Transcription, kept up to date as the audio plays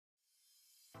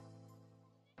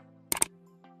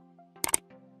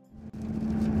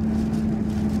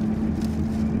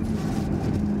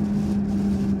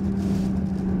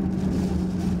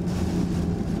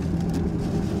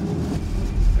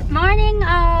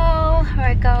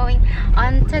going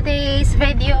on today's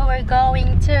video. We're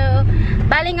going to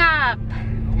BAlingup.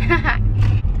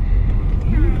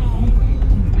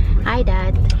 Hi,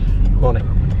 Dad. Morning.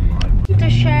 To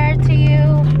share to you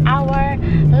our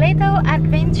little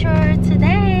adventure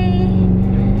today.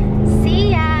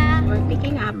 See ya. We're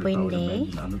picking up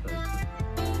Wendy.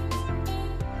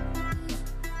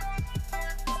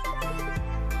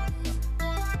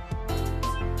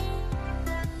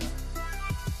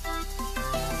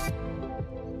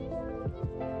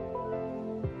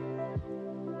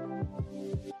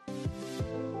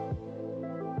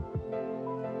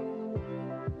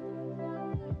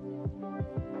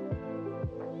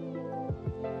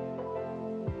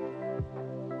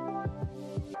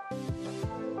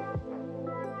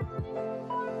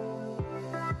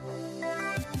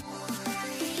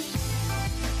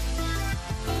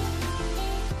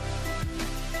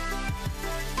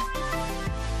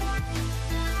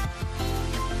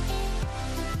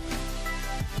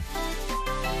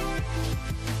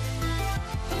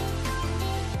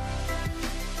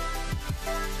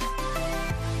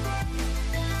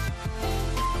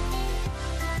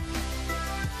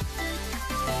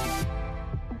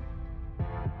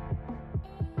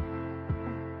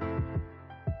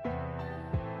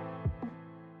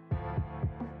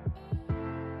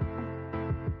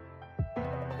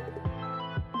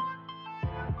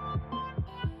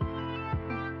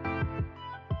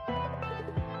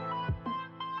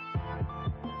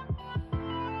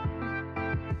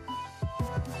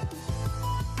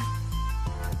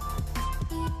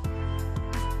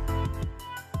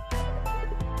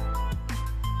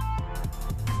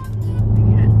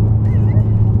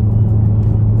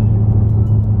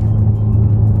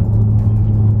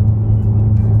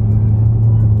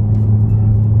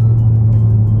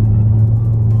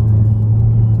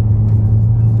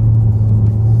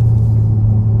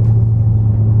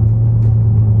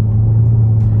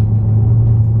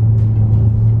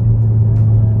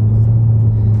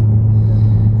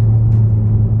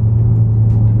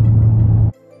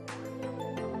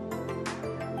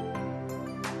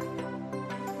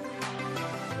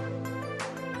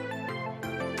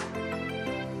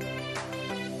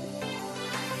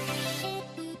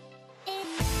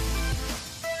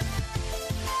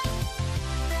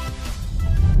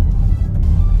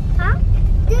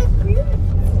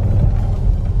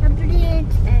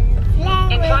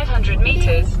 In 500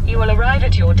 meters, you will arrive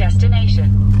at your destination.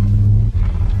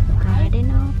 Already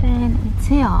open. It's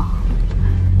here.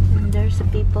 And there's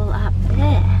people up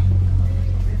there.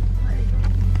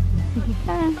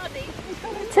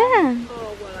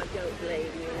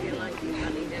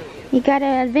 You got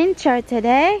an adventure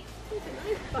today?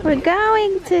 We're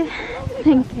going to...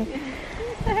 Thank you. Say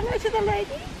hello to the lady.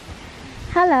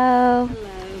 Hello. Hello.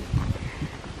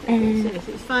 And It's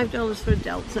 $5 for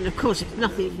adults, and of course it's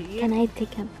nothing for you. can I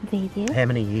take a video? How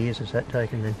many years has that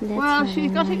taken then? That's Well, she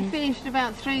got nice. it finished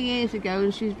about 3 years ago,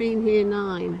 and she's been here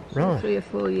 9. So Right. 3 or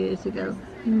 4 years ago.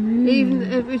 Even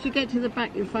if you get to the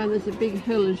back, you'll find there's a big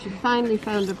hill, and she finally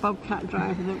found a bobcat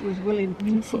driver that was willing to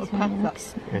This put a is what path it up.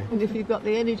 looks like. And if you've got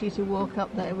the energy to walk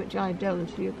up there, which I don't,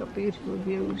 you've got beautiful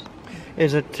views.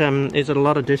 Is it a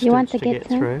lot of distance want to to get get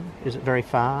some? through? Is it very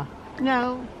far?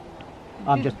 No,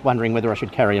 I'm just wondering whether I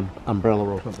should carry an umbrella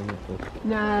or something.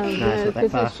 no, it's not that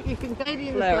because far. you can go in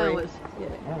the flowers. Yeah,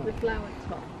 the flower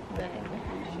top there.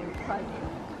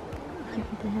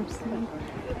 They have some.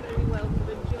 You're very welcome.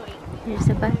 Enjoy it. There's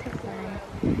a butterfly.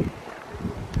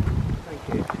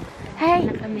 Hey,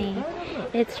 look at me.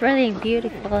 It's really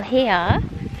beautiful here.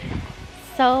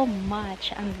 So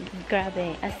much. Ang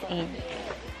grabe, as in.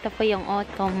 Ito po yung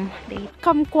autumn day.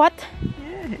 Kumquat.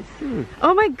 Yes.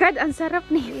 Oh my God, ang sarap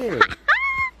niya. Yeah.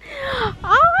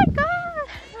 Oh